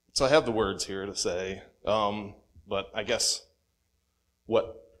So I have the words here to say, but I guess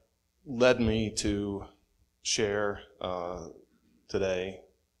what led me to share today,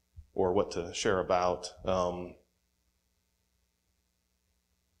 or what to share about,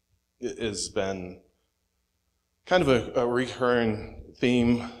 it has been kind of a recurring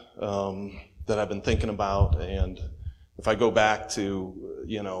theme that I've been thinking about. And if I go back to,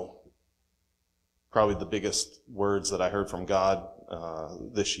 probably the biggest words that I heard from God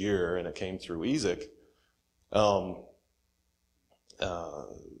this year, and it came through Ezek.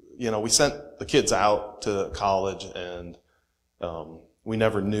 We sent the kids out to college, and we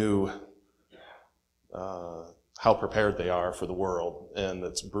never knew how prepared they are for the world, and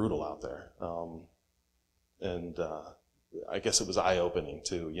it's brutal out there. I guess it was eye-opening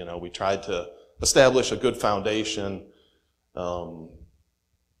too. We tried to establish a good foundation,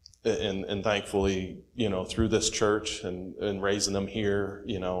 and thankfully, through this church and raising them here,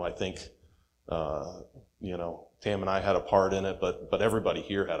 I think, Tam and I had a part in it, but everybody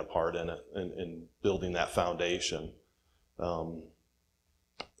here had a part in it, in building that foundation. We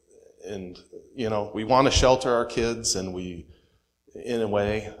want to shelter our kids, and we, in a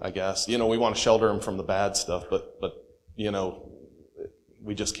way, I guess, we want to shelter them from the bad stuff, but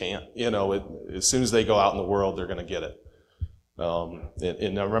we just can't. As soon as they go out in the world, they're going to get it.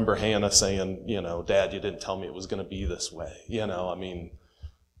 And I remember Hannah saying, Dad, you didn't tell me it was going to be this way.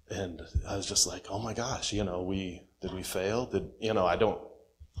 And I was just like, oh my gosh, did we fail?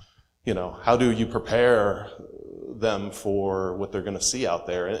 How do you prepare them for what they're going to see out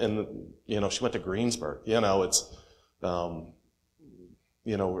there? And she went to Greensburg. It's, we're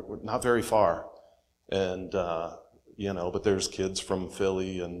not very far. And, but there's kids from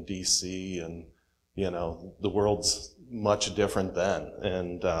Philly and DC, and, the world's much different then,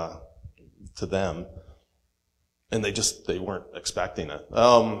 and, to them. And they weren't expecting it.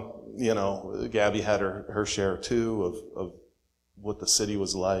 Gabby had her share too of what the city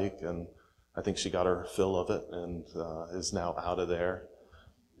was like, and I think she got her fill of it, and is now out of there.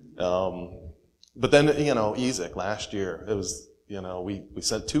 But then, Ezek last year, it was, we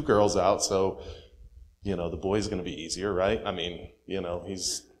sent 2 girls out, so, the boy's going to be easier, right? I mean,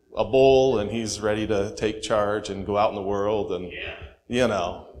 he's a bull, and he's ready to take charge and go out in the world, and,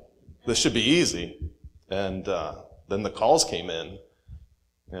 this should be easy. And then the calls came in,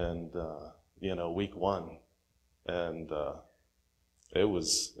 and, week 1, and it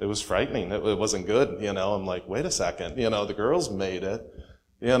was frightening. It wasn't good, I'm like, wait a second, the girls made it,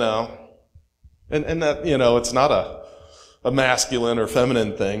 and that, it's not a masculine or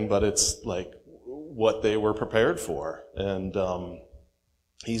feminine thing, but it's like what they were prepared for. And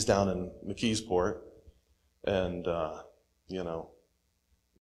he's down in McKeesport, and,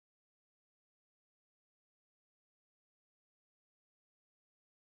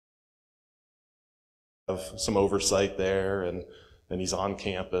 have some oversight there, and he's on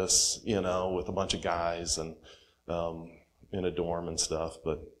campus, with a bunch of guys, and in a dorm and stuff.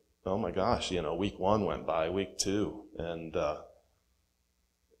 But oh my gosh, week 1 went by, week 2, and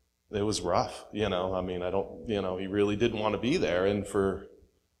it was rough. I don't, he really didn't want to be there, and for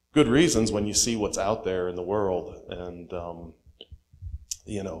good reasons when you see what's out there in the world. And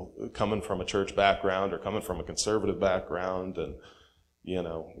coming from a church background or coming from a conservative background, and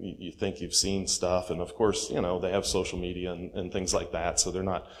you think you've seen stuff, and of course, they have social media and things like that, so they're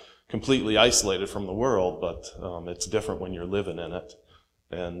not completely isolated from the world, but it's different when you're living in it.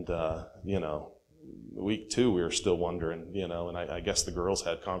 And, week 2, we were still wondering, and I guess the girls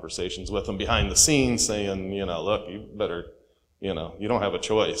had conversations with them behind the scenes saying, look, you better, you don't have a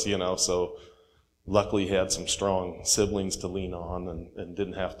choice, so luckily he had some strong siblings to lean on, and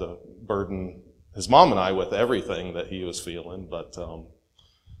didn't have to burden his mom and I with everything that he was feeling, but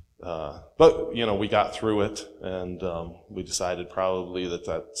we got through it, and we decided probably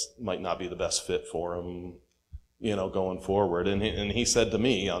that might not be the best fit for him, going forward. And he said to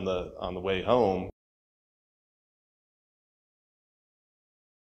me on the way home,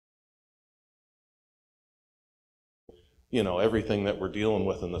 everything that we're dealing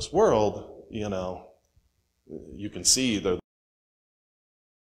with in this world, you can see the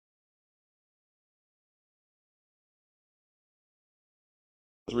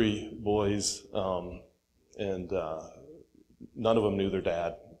 3 boys, and none of them knew their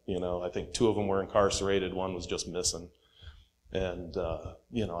dad. I think 2 of them were incarcerated, 1 was just missing. And,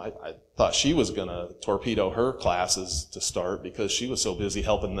 I thought she was going to torpedo her classes to start because she was so busy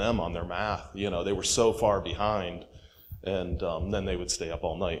helping them on their math. They were so far behind. And then they would stay up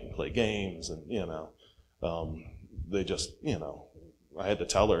all night and play games, and, they just, I had to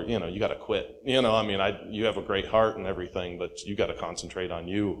tell her, you got to quit. I mean, you have a great heart and everything, but you got to concentrate on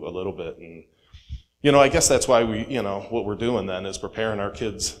you a little bit. And, I guess that's why what we're doing then is preparing our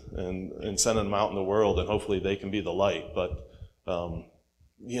kids and sending them out in the world, and hopefully they can be the light. But,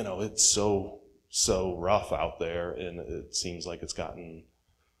 it's so rough out there, and it seems like it's gotten,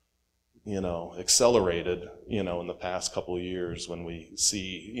 accelerated, in the past couple of years when we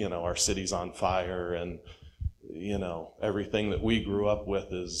see, our cities on fire, and, everything that we grew up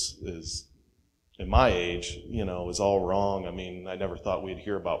with is in my age, is all wrong. I mean, I never thought we'd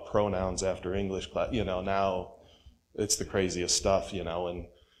hear about pronouns after English class. Now it's the craziest stuff, and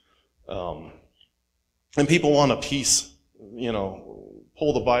people want a piece,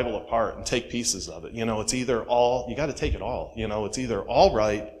 pull the Bible apart and take pieces of it. It's either you got to take it all. It's either all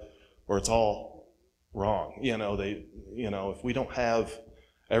right or it's all wrong. If we don't have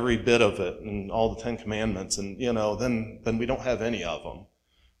every bit of it and all the 10 Commandments, and then we don't have any of them.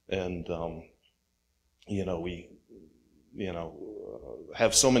 And we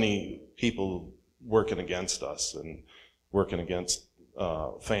have so many people working against us and working against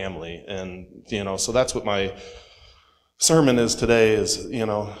family, and so that's what my sermon is today, is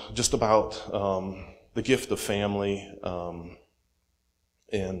just about the gift of family,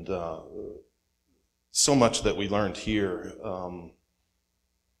 and so much that we learned here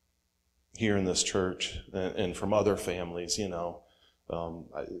in this church and from other families. Now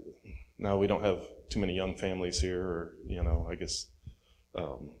we don't have too many young families here, or I guess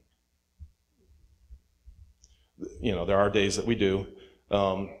there are days that we do,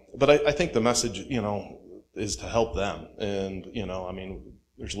 but I think the message is to help them. And I mean,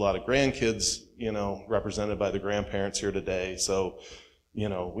 there's a lot of grandkids represented by the grandparents here today, so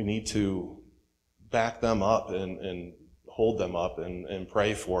we need to back them up and hold them up and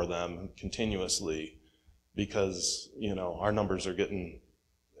pray for them continuously, because our numbers are getting,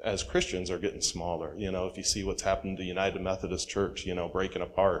 as Christians, are getting smaller. If you see what's happened to United Methodist Church, breaking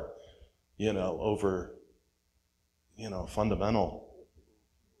apart, over, fundamental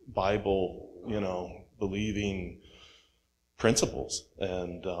Bible, believing principles.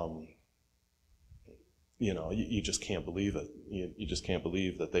 And, you just can't believe it. You just can't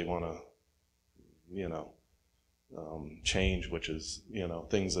believe that they want to, change, which is,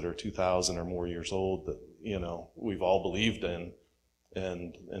 things that are 2,000 or more years old that, we've all believed in.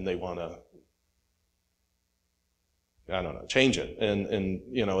 And they want to, change it. And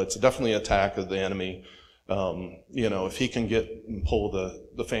it's definitely an attack of the enemy. If he can pull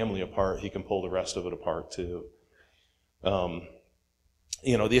the family apart, he can pull the rest of it apart too. The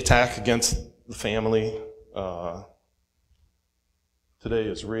attack against the family today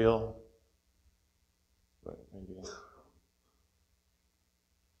is real. But maybe.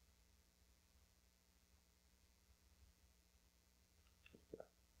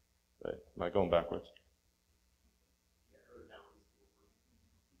 Am I going backwards?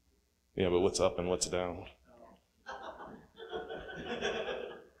 Yeah, but what's up and what's down?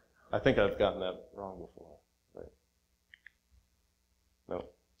 I think I've gotten that wrong before. Right. No,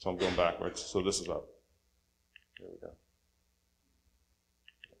 so I'm going backwards. So this is up. Here we go.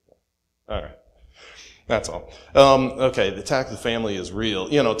 All right. That's all. Okay, the attack of the family is real.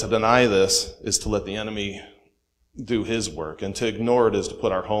 To deny this is to let the enemy do his work, and to ignore it is to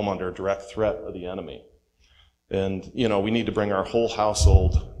put our home under a direct threat of the enemy. And, we need to bring our whole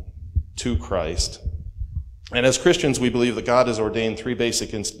household to Christ. And as Christians, we believe that God has ordained 3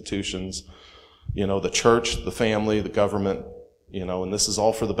 basic institutions, the church, the family, the government, and this is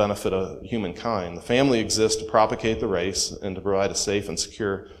all for the benefit of humankind. The family exists to propagate the race and to provide a safe and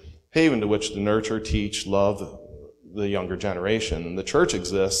secure haven to which to nurture, teach, love the younger generation. And the church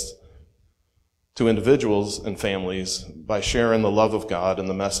exists to individuals and families by sharing the love of God and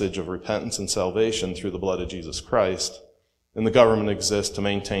the message of repentance and salvation through the blood of Jesus Christ. And the government exists to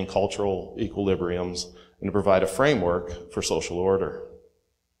maintain cultural equilibriums and to provide a framework for social order.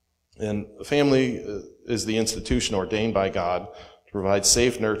 And the family is the institution ordained by God to provide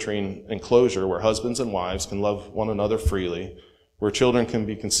safe, nurturing enclosure where husbands and wives can love one another freely, where children can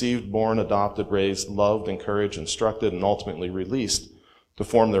be conceived, born, adopted, raised, loved, encouraged, instructed, and ultimately released to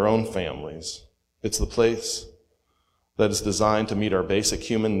form their own families. It's the place that is designed to meet our basic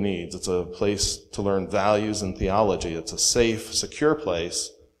human needs. It's a place to learn values and theology. It's a safe, secure place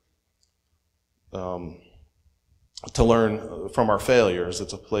to learn from our failures.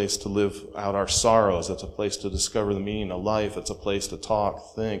 It's a place to live out our sorrows. It's a place to discover the meaning of life. It's a place to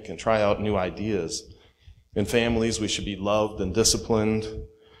talk, think, and try out new ideas. In families, we should be loved and disciplined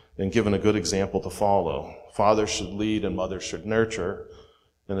and given a good example to follow. Fathers should lead and mothers should nurture.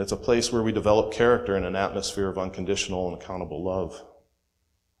 And it's a place where we develop character in an atmosphere of unconditional and accountable love.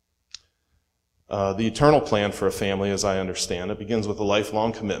 The eternal plan for a family, as I understand it, begins with a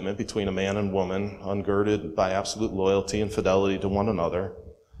lifelong commitment between a man and woman, ungirded by absolute loyalty and fidelity to one another.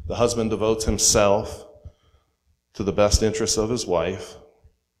 The husband devotes himself to the best interests of his wife,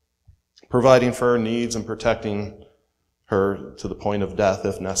 providing for her needs and protecting her to the point of death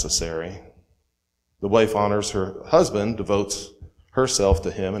if necessary. The wife honors her husband, devotes herself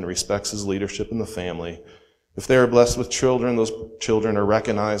to him, and respects his leadership in the family. If they are blessed with children, those children are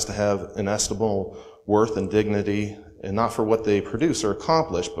recognized to have inestimable worth and dignity, and not for what they produce or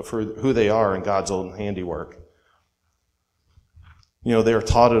accomplish, but for who they are in God's own handiwork. They are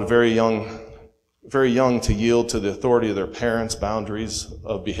taught at a very young to yield to the authority of their parents, boundaries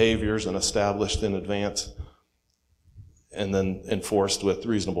of behaviors and established in advance, and then enforced with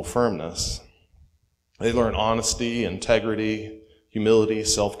reasonable firmness. They learn honesty, integrity, humility,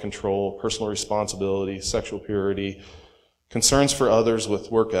 self-control, personal responsibility, sexual purity, concerns for others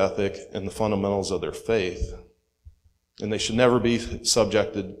with work ethic, and the fundamentals of their faith. And they should never be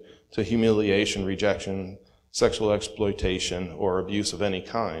subjected to humiliation, rejection, sexual exploitation, or abuse of any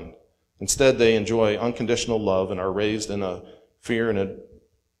kind. Instead, they enjoy unconditional love and are raised in a fear and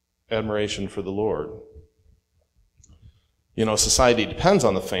admiration for the Lord. Society depends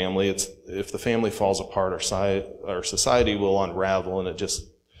on the family. If the family falls apart, our society will unravel,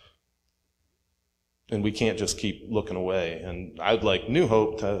 and we can't just keep looking away. And I'd like New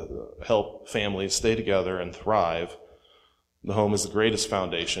Hope to help families stay together and thrive. The home is the greatest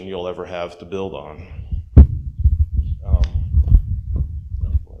foundation you'll ever have to build on.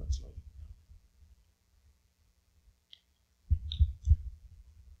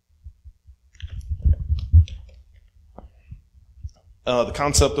 The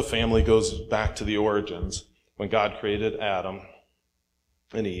concept of family goes back to the origins, when God created Adam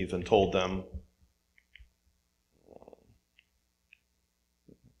and Eve and told them,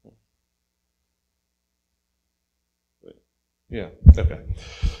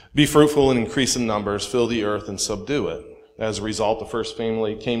 be fruitful and increase in numbers, fill the earth and subdue it. As a result, the first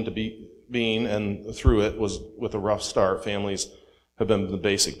family came to being, and through it was with a rough start. Families have been the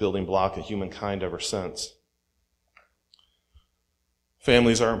basic building block of humankind ever since.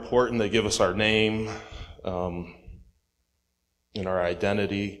 Families are important. They give us our name and our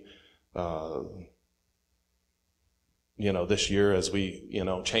identity. This year as we,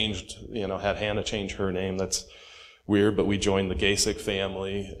 changed, had Hannah change her name. That's weird, but we joined the Gasek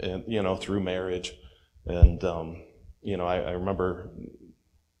family and, through marriage. And, I remember,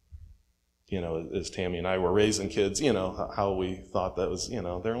 as Tammy and I were raising kids, how we thought that was,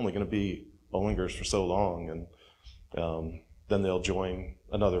 they're only going to be Bollingers for so long. And, then they'll join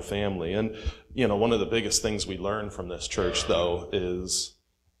another family. And, one of the biggest things we learned from this church, though, is,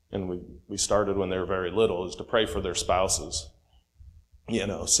 and we started when they were very little, is to pray for their spouses.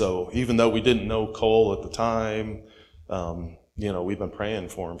 So even though we didn't know Cole at the time, we've been praying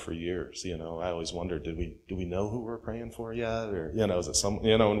for him for years. I always wondered, do we know who we're praying for yet? Or, is it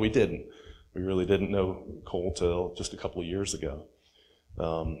and we didn't. We really didn't know Cole till just a couple of years ago.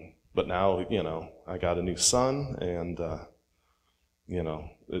 But now, I got a new son, and,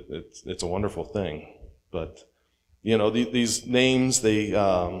 it's a wonderful thing. But, these names, they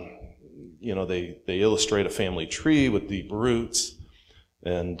illustrate a family tree with deep roots.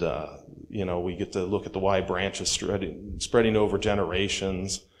 And, we get to look at the wide branches spreading over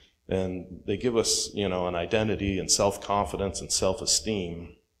generations. And they give us, an identity and self-confidence and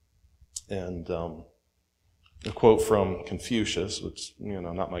self-esteem. And a quote from Confucius, which,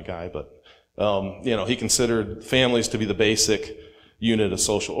 not my guy, but, he considered families to be the basic unit of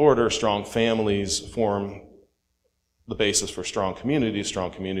social order. Strong families form the basis for strong communities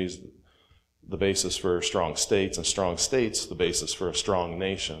the basis for strong states, and strong states the basis for a strong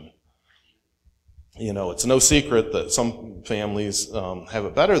nation. It's no secret that some families have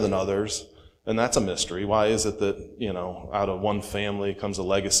it better than others, and that's a mystery. Why is it that, out of one family comes a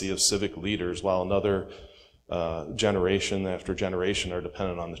legacy of civic leaders, while another generation after generation are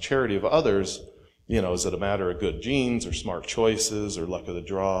dependent on the charity of others? Is it a matter of good genes or smart choices or luck of the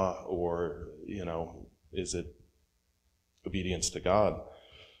draw, or, is it obedience to God?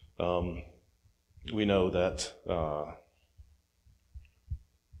 We know that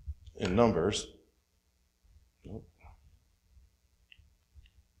in Numbers,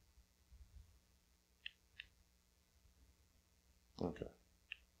 okay.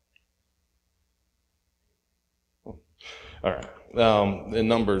 All right. In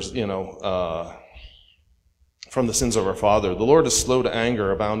Numbers, from the sins of our father, the Lord is slow to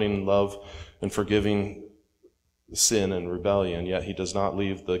anger, abounding in love, and forgiving sin and rebellion, yet he does not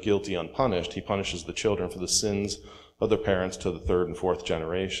leave the guilty unpunished. He punishes the children for the sins of their parents to the third and fourth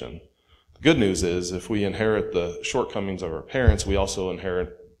generation. Good news is, if we inherit the shortcomings of our parents, we also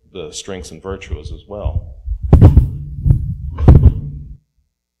inherit the strengths and virtues as well.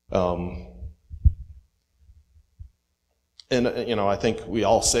 And I think we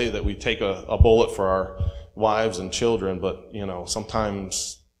all say that we take a bullet for our wives and children, but,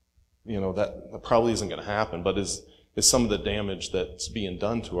 sometimes, that probably isn't going to happen, but is some of the damage that's being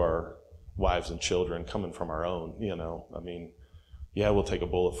done to our wives and children coming from our own, yeah, we'll take a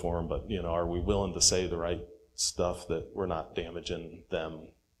bullet for them, but, are we willing to say the right stuff that we're not damaging them,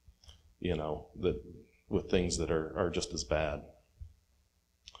 that with things that are just as bad?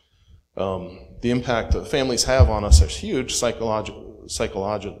 The impact that families have on us is huge. Psychologists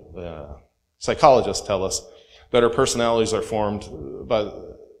tell us that our personalities are formed by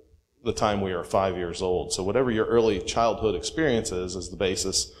the time we are 5 years old. So whatever your early childhood experience is the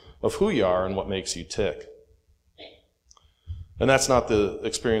basis of who you are and what makes you tick. And that's not the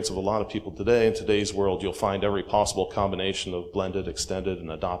experience of a lot of people today. In today's world, you'll find every possible combination of blended, extended,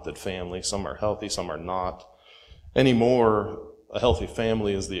 and adopted family. Some are healthy, some are not. Anymore, a healthy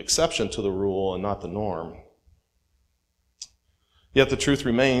family is the exception to the rule and not the norm. Yet the truth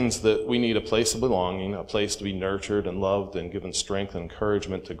remains that we need a place of belonging, a place to be nurtured and loved and given strength and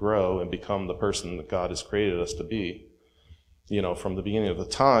encouragement to grow and become the person that God has created us to be. From the beginning of the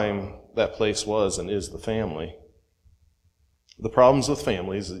time, that place was and is the family. The problems with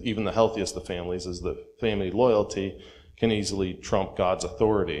families, even the healthiest of families, is that family loyalty can easily trump God's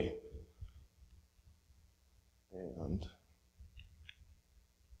authority. And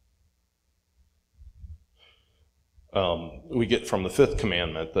we get from the fifth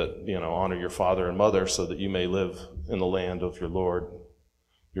commandment that, honor your father and mother so that you may live in the land of your Lord,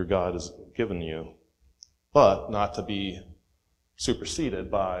 your God has given you, but not to be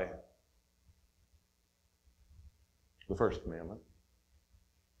superseded by the first commandment.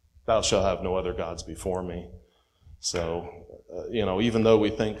 Thou shalt have no other gods before me. So, even though we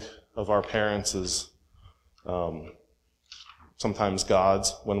think of our parents as sometimes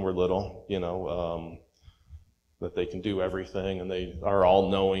gods when we're little, that they can do everything and they are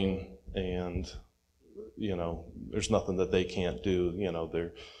all-knowing and, there's nothing that they can't do.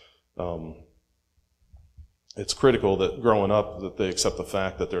 It's critical that growing up that they accept the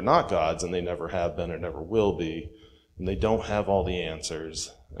fact that they're not gods and they never have been or never will be, and they don't have all the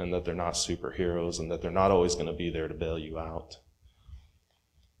answers, and that they're not superheroes, and that they're not always going to be there to bail you out.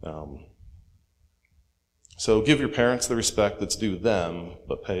 So give your parents the respect that's due them,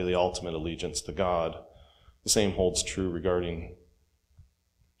 but pay the ultimate allegiance to God. The same holds true regarding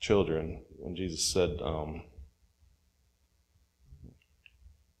children. When Jesus said,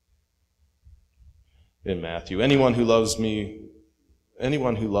 in Matthew, anyone who loves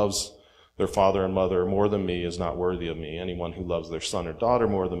their father and mother more than me is not worthy of me. Anyone who loves their son or daughter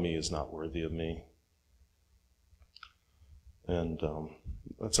more than me is not worthy of me. And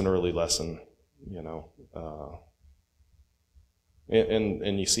that's an early lesson,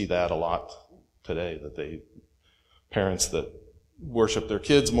 and you see that a lot today, that parents that worship their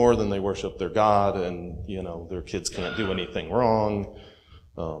kids more than they worship their God, and, their kids can't do anything wrong.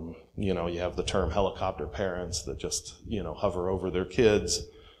 You have the term helicopter parents that just, hover over their kids.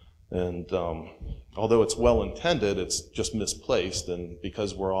 And although it's well-intended, it's just misplaced. And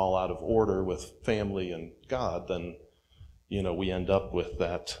because we're all out of order with family and God, then, we end up with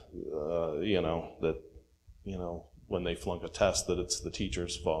that, when they flunk a test, that it's the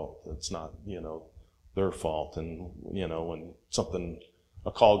teacher's fault. It's not, their fault. And, when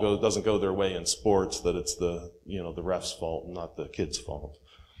a call doesn't go their way in sports, that it's the ref's fault and not the kid's fault.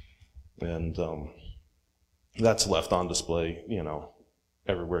 And that's left on display,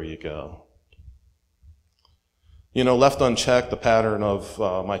 everywhere you go. Left unchecked, the pattern of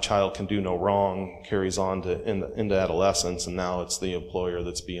my child can do no wrong carries on into adolescence, and now it's the employer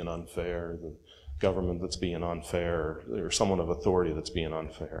that's being unfair, the government that's being unfair, or someone of authority that's being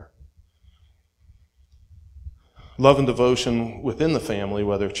unfair. Love and devotion within the family,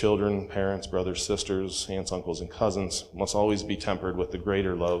 whether children, parents, brothers, sisters, aunts, uncles, and cousins, must always be tempered with the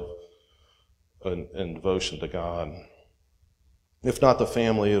greater love and devotion to God. If not the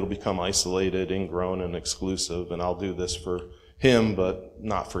family, it'll become isolated, ingrown, and exclusive, and I'll do this for him, but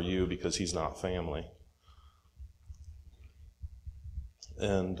not for you because he's not family.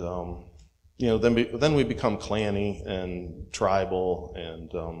 And, then we become clanny and tribal,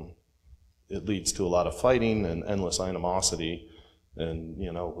 and it leads to a lot of fighting and endless animosity. And,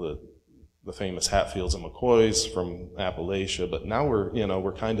 the famous Hatfields and McCoys from Appalachia, but now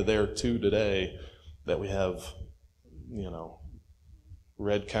we're kind of there too today, that we have,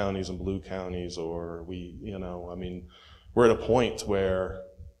 red counties and blue counties, or we're at a point where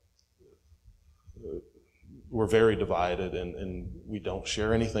we're very divided, and we don't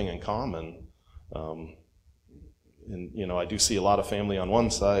share anything in common. And, you know, I do see a lot of family on one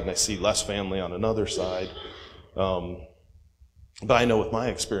side, and I see less family on another side. But I know with my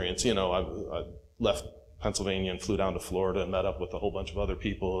experience, you know, I left Pennsylvania and flew down to Florida and met up with a whole bunch of other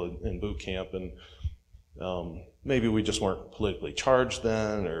people in boot camp, and maybe we just weren't politically charged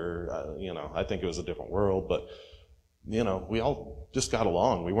then, or, you know, I think it was a different world, but, you know, we all just got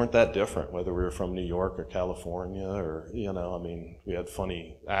along. We weren't that different, whether we were from New York or California, or, you know, I mean, we had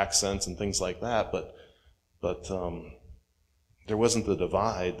funny accents and things like that, but there wasn't the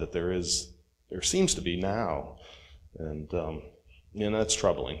divide that there seems to be now, and you know, that's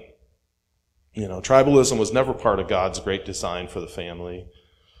troubling. You know, tribalism was never part of God's great design for the family.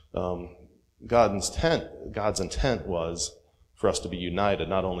 God's intent was for us to be united,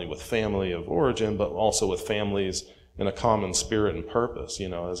 not only with family of origin, but also with families in a common spirit and purpose, you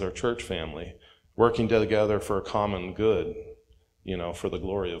know, as our church family, working together for a common good, you know, for the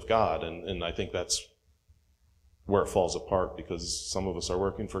glory of God. And I think that's where it falls apart, because some of us are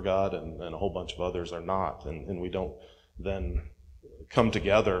working for God and a whole bunch of others are not, and we don't then come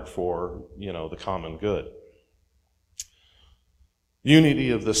together for, you know, the common good. Unity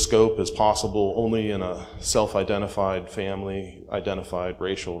of this scope is possible only in a self-identified family, identified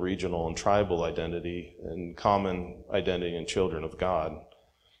racial, regional, and tribal identity, and common identity in children of God.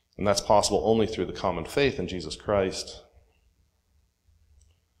 And that's possible only through the common faith in Jesus Christ.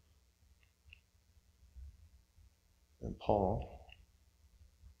 And Paul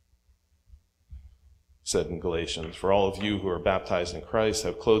said in Galatians, "For all of you who are baptized in Christ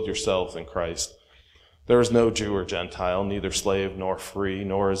have clothed yourself in Christ. There is no Jew or Gentile, neither slave nor free,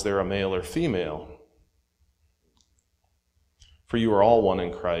 nor is there a male or female. For you are all one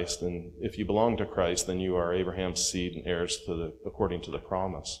in Christ, and if you belong to Christ, then you are Abraham's seed and heirs according to the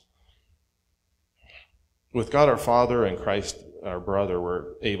promise." With God our Father and Christ our brother,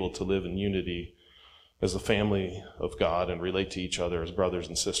 we're able to live in unity as the family of God and relate to each other as brothers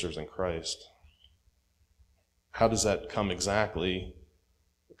and sisters in Christ. How does that come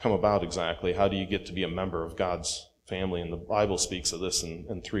about exactly? How do you get to be a member of God's family? And the Bible speaks of this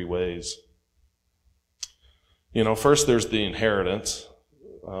in three ways. You know, first there's the inheritance.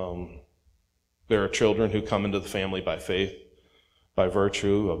 There are children who come into the family by faith, by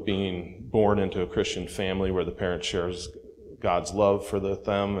virtue of being born into a Christian family where the parent shares God's love for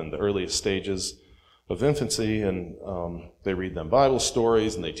them in the earliest stages of infancy, and they read them Bible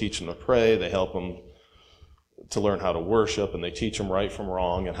stories, and they teach them to pray, they help them to learn how to worship, and they teach them right from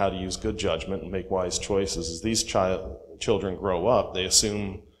wrong and how to use good judgment and make wise choices. As these children grow up, they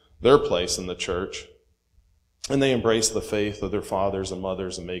assume their place in the church, and they embrace the faith of their fathers and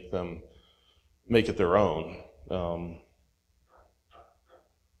mothers and make it their own.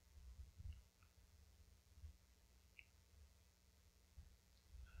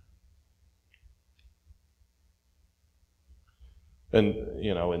 And,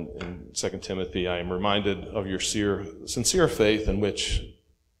 you know, in 2 Timothy, I am reminded of your sincere faith, in which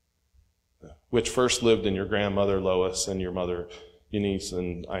first lived in your grandmother Lois and your mother Eunice,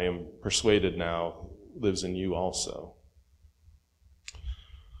 and I am persuaded now lives in you also.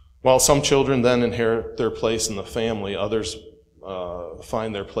 While some children then inherit their place in the family, others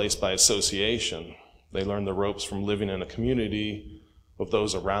find their place by association. They learn the ropes from living in a community of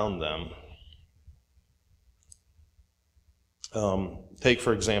those around them. Take,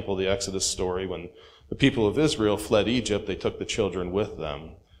 for example, the Exodus story. When the people of Israel fled Egypt, they took the children with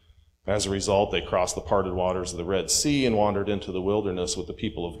them. As a result, they crossed the parted waters of the Red Sea and wandered into the wilderness with the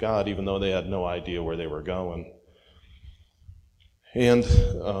people of God, even though they had no idea where they were going. And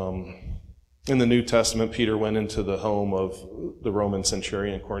in the New Testament, Peter went into the home of the Roman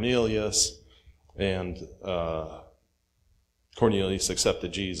centurion Cornelius, and Cornelius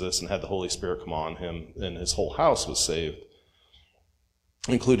accepted Jesus and had the Holy Spirit come on him, and his whole house was saved,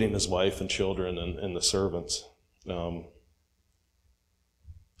 including his wife and children and the servants.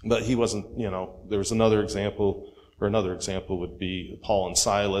 But he wasn't, you know, there was another example would be Paul and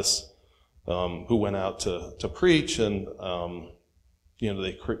Silas, who went out to preach, and, you know,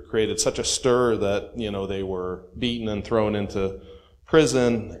 they created such a stir that, you know, they were beaten and thrown into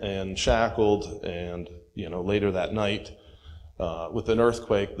prison and shackled, and, you know, later that night, with an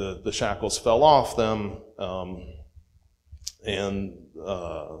earthquake, the shackles fell off them, and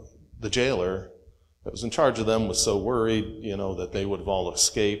the jailer that was in charge of them was so worried, you know, that they would have all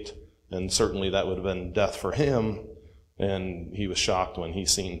escaped, and certainly that would have been death for him. And he was shocked when he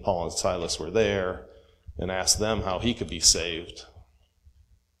seen Paul and Silas were there, and asked them how he could be saved.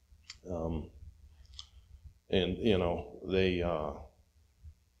 And, you know,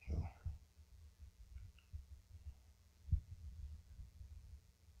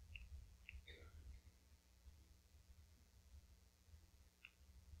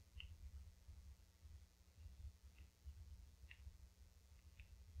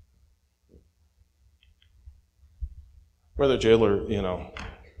 where the jailer,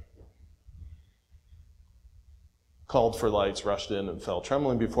 called for lights, rushed in, and fell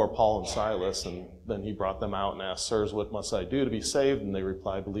trembling before Paul and Silas. And then he brought them out and asked, "Sirs, what must I do to be saved?" And they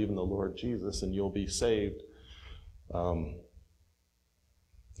replied, "Believe in the Lord Jesus, and you'll be saved,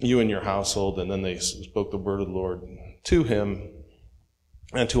 you and your household." And then they spoke the word of the Lord to him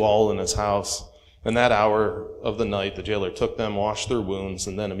and to all in his house. In that hour of the night, the jailer took them, washed their wounds,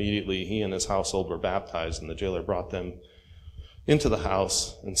 and then immediately he and his household were baptized. And the jailer brought them into the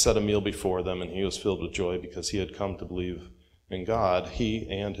house and set a meal before them, and he was filled with joy because he had come to believe in God, he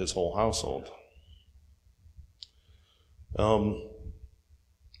and his whole household.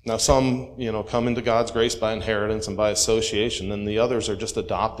 Now some, come into God's grace by inheritance and by association, and the others are just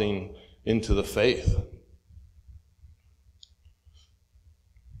adopting into the faith.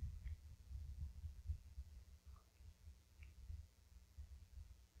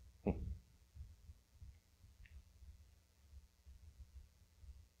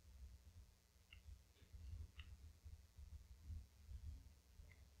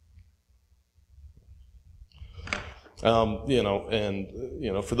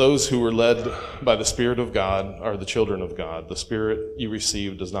 For those who were led by the Spirit of God are the children of God. The Spirit you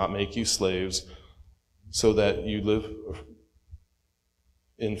received does not make you slaves so that you live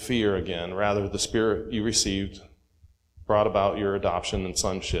in fear again. Rather, the Spirit you received brought about your adoption and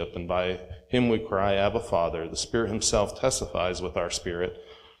sonship, and by him we cry, Abba, Father. The Spirit himself testifies with our spirit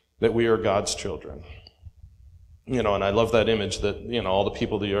that we are God's children. And I love that image that, all the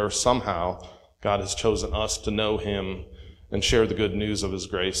people of the earth, somehow God has chosen us to know him and share the good news of his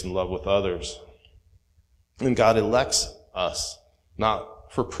grace and love with others. And God elects us,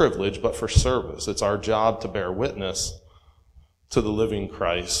 not for privilege, but for service. It's our job to bear witness to the living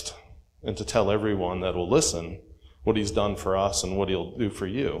Christ and to tell everyone that will listen what he's done for us and what he'll do for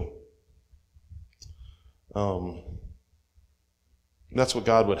you. That's what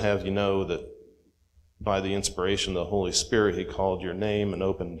God would have you know, that by the inspiration of the Holy Spirit, he called your name and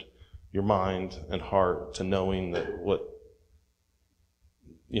opened your mind and heart to knowing that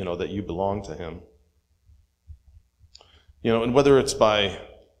that you belong to him. And whether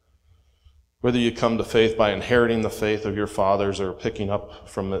you come to faith by inheriting the faith of your fathers or picking up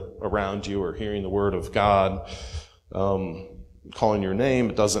from it around you or hearing the word of God, calling your name,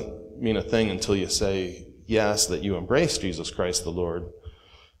 it doesn't mean a thing until you say yes, that you embrace Jesus Christ the Lord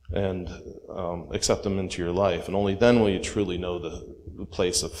and accept him into your life. And only then will you truly know the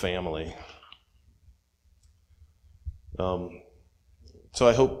place of family. So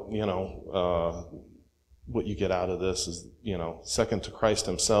I hope, what you get out of this is, second to Christ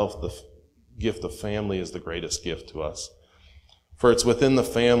himself, the gift of family is the greatest gift to us. For it's within the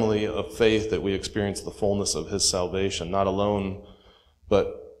family of faith that we experience the fullness of his salvation, not alone,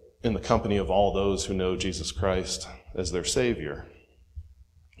 but in the company of all those who know Jesus Christ as their Savior.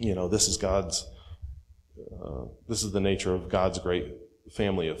 This is the nature of God's great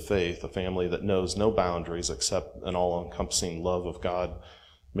family of faith, a family that knows no boundaries except an all-encompassing love of God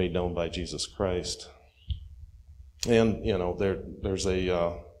made known by Jesus Christ. And, there's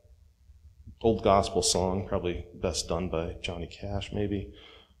a old gospel song, probably best done by Johnny Cash, maybe,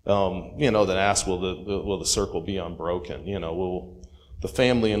 that asks, will the circle be unbroken? Will the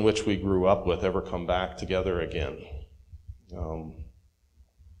family in which we grew up with ever come back together again?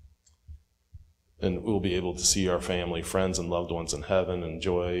 And we'll be able to see our family, friends, and loved ones in heaven,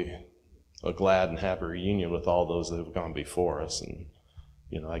 enjoy a glad and happy reunion with all those that have gone before us. And,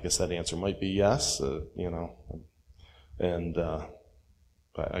 I guess that answer might be yes, and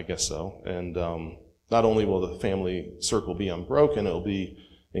I guess so. And not only will the family circle be unbroken, it'll be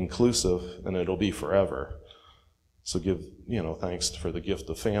inclusive, and it'll be forever. So give, thanks for the gift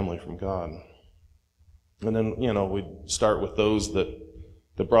of family from God. And then, we start with those that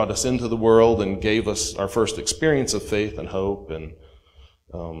brought us into the world and gave us our first experience of faith and hope, and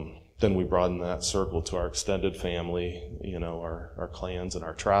then we broaden that circle to our extended family, our clans and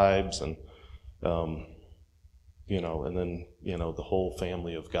our tribes, and and then the whole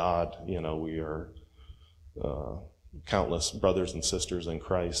family of God. We are countless brothers and sisters in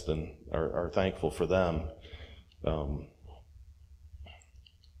Christ, and are thankful for them.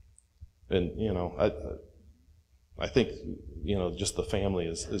 I think, just the family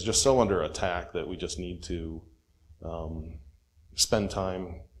is just so under attack that we just need to spend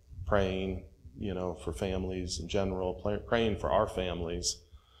time praying, for families in general, praying for our families,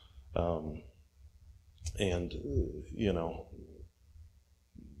 and,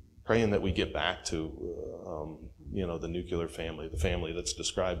 praying that we get back to, the nuclear family, the family that's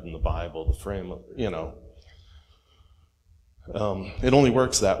described in the Bible, the frame, it only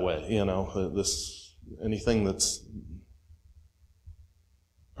works that way, anything that's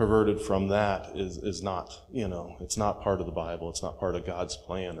perverted from that is not, it's not part of the Bible. It's not part of God's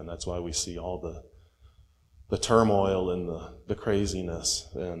plan. And that's why we see all the turmoil and the craziness.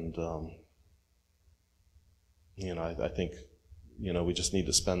 And, I think, we just need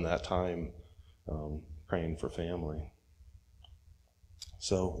to spend that time praying for family.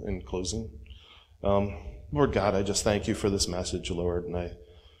 So in closing, Lord God, I just thank you for this message, Lord. And I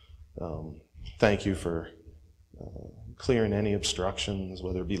thank you for clearing any obstructions,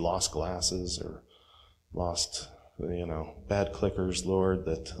 whether it be lost glasses or lost, bad clickers, Lord,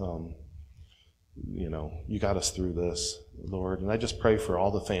 that, you got us through this, Lord. And I just pray for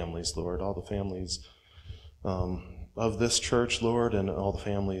all the families, Lord, all the families of this church, Lord, and all the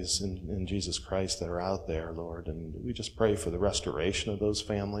families in Jesus Christ that are out there, Lord. And we just pray for the restoration of those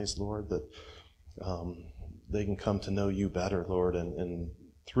families, Lord, that they can come to know you better, Lord, and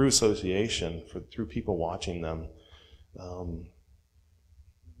through association, through people watching them,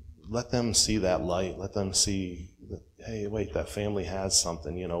 let them see that light. Let them see that, hey, wait, that family has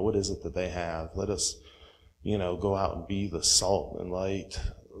something. What is it that they have? Let us, go out and be the salt and light,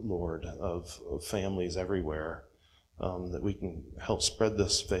 Lord, of families everywhere, that we can help spread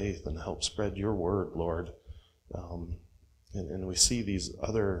this faith and help spread your word, Lord. And we see these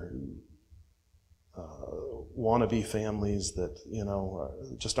other wannabe families that,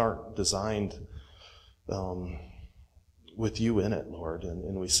 just aren't designed with you in it, Lord,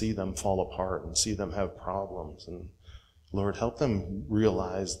 and we see them fall apart and see them have problems. And Lord, help them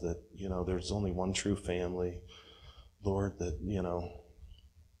realize that, there's only one true family, Lord, that,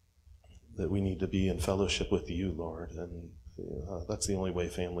 that we need to be in fellowship with you, Lord, and that's the only way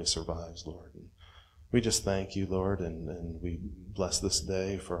family survives, Lord. And we just thank you, Lord, and we bless this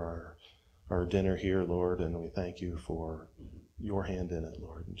day for our dinner here, Lord, and we thank you for your hand in it,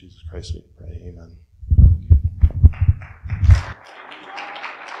 Lord. In Jesus Christ we pray, amen.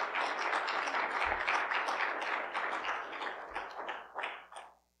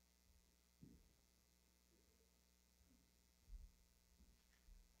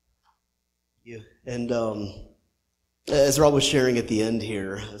 And as Rob was sharing at the end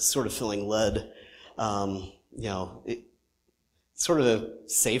here, I was sort of feeling led, it's sort of a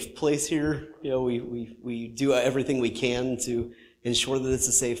safe place here. We do everything we can to ensure that it's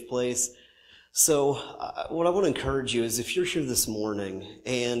a safe place. So what I want to encourage you is, if you're here this morning,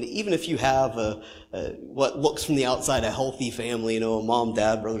 and even if you have what looks from the outside a healthy family, a mom,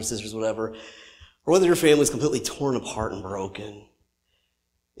 dad, brothers, sisters, whatever, or whether your family's completely torn apart and broken,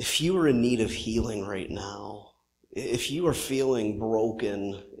 if you are in need of healing right now, if you are feeling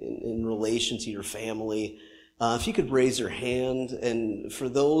broken in relation to your family, if you could raise your hand, and for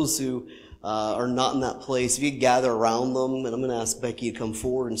those who are not in that place, if you could gather around them, and I'm going to ask Becky to come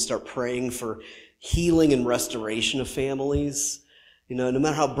forward and start praying for healing and restoration of families. No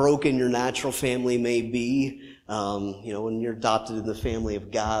matter how broken your natural family may be, when you're adopted in the family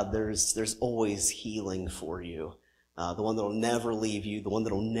of God, there's always healing for you. The one that will never leave you, the one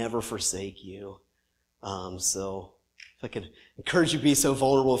that will never forsake you. So if I could encourage you to be so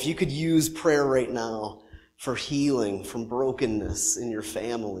vulnerable, if you could use prayer right now for healing from brokenness in your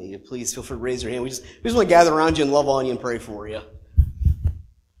family, please feel free to raise your hand. We just want to gather around you and love on you and pray for you.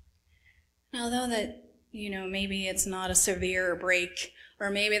 Although that, maybe it's not a severe break, or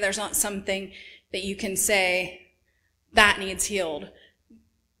maybe there's not something that you can say that needs healed.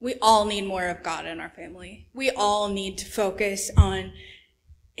 We all need more of God in our family. We all need to focus on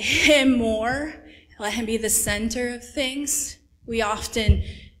Him more, let Him be the center of things. We often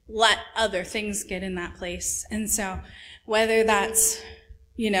let other things get in that place. And so whether that's,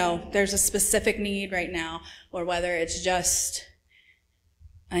 there's a specific need right now, or whether it's just,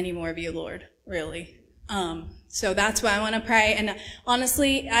 I need more of you, Lord, really. So that's why I want to pray. And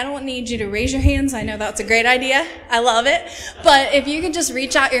honestly, I don't need you to raise your hands. I know that's a great idea. I love it. But if you can just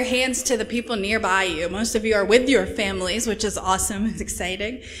reach out your hands to the people nearby you. Most of you are with your families, which is awesome. It's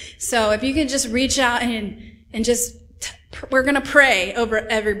exciting. So if you can just reach out and just, we're going to pray over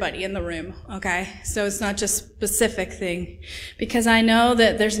everybody in the room. Okay. So it's not just specific thing, because I know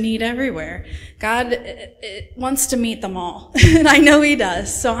that there's need everywhere. God wants to meet them all. And I know He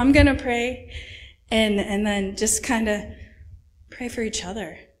does. So I'm going to pray. And then just kind of pray for each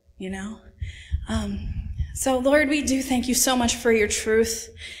other, So Lord, we do thank you so much for your truth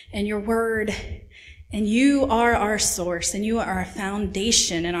and your word. And you are our source, and you are our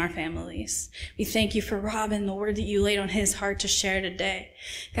foundation in our families. We thank you for Rob and the word that you laid on his heart to share today.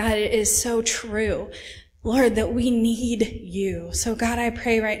 God, it is so true, Lord, that we need you. So God, I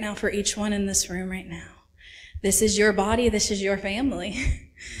pray right now for each one in this room right now. This is your body. This is your family.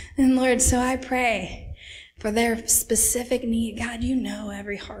 And Lord, so I pray for their specific need. God, you know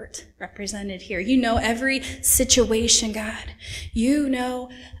every heart represented here. You know every situation, God. You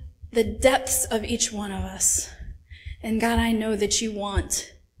know the depths of each one of us. And God, I know that you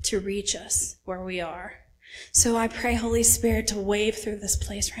want to reach us where we are. So I pray, Holy Spirit, to wave through this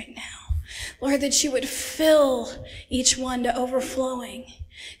place right now. Lord, that you would fill each one to overflowing.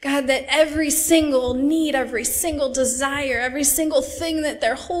 God, that every single need, every single desire, every single thing that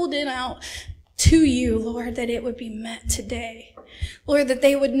they're holding out to you, Lord, that it would be met today. Lord, that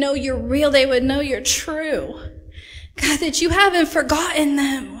they would know you're real, they would know you're true. God, that you haven't forgotten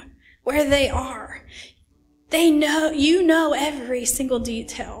them where they are. They know, you know every single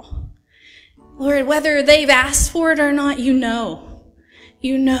detail. Lord, whether they've asked for it or not, you know.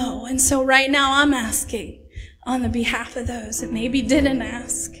 You know. And so right now I'm asking on the behalf of those that maybe didn't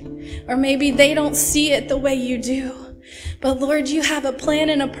ask, or maybe they don't see it the way you do. But Lord, you have a plan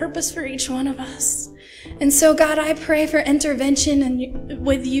and a purpose for each one of us. And so God, I pray for intervention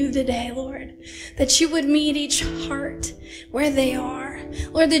with you today, Lord, that you would meet each heart where they are.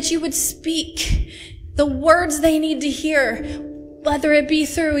 Lord, that you would speak the words they need to hear, whether it be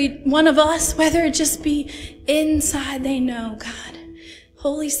through one of us, whether it just be inside they know, God.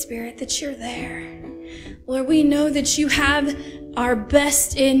 Holy Spirit, that you're there. Lord, we know that you have our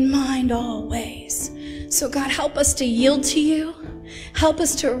best in mind always. So God, help us to yield to you. Help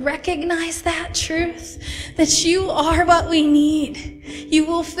us to recognize that truth, that you are what we need. You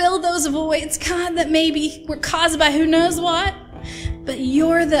will fill those voids, God, that maybe were caused by who knows what, but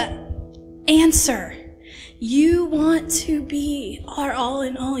you're the answer. You want to be our all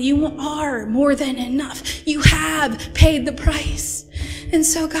in all. You are more than enough. You have paid the price. And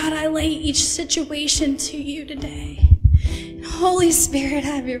so, God, I lay each situation to you today. Holy Spirit,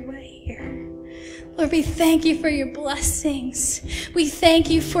 have your way here. Lord, we thank you for your blessings. We thank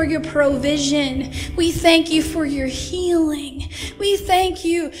you for your provision. We thank you for your healing. We thank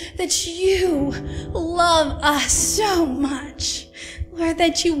you that you love us so much. Lord,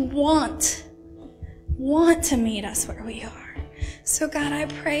 that you want to meet us where we are. So God, I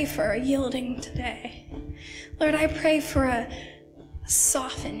pray for a yielding today. Lord, I pray for a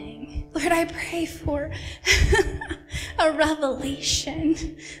softening. Lord, I pray for a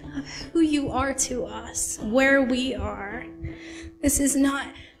revelation of who you are to us, where we are. This is not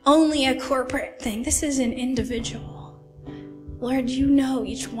only a corporate thing. This is an individual. Lord, you know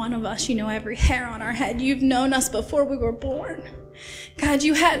each one of us. You know every hair on our head. You've known us before we were born. God,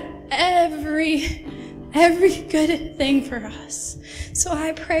 you had every good thing for us. So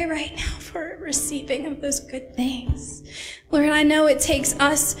I pray right now for receiving of those good things. Lord, I know it takes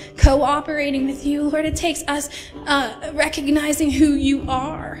us cooperating with you. Lord, it takes us recognizing who you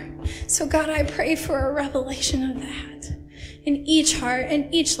are. So God, I pray for a revelation of that in each heart,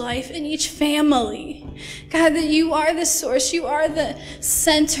 in each life, in each family. God, that you are the source. You are the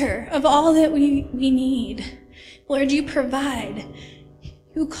center of all that we need. Lord, you provide.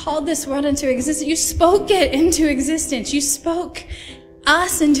 You called this world into existence. You spoke it into existence. You spoke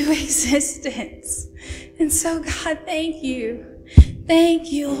us into existence. And so, God, thank you.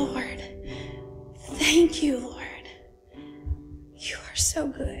 Thank you, Lord. Thank you, Lord. You are so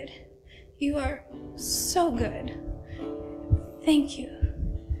good. You are so good. Thank you.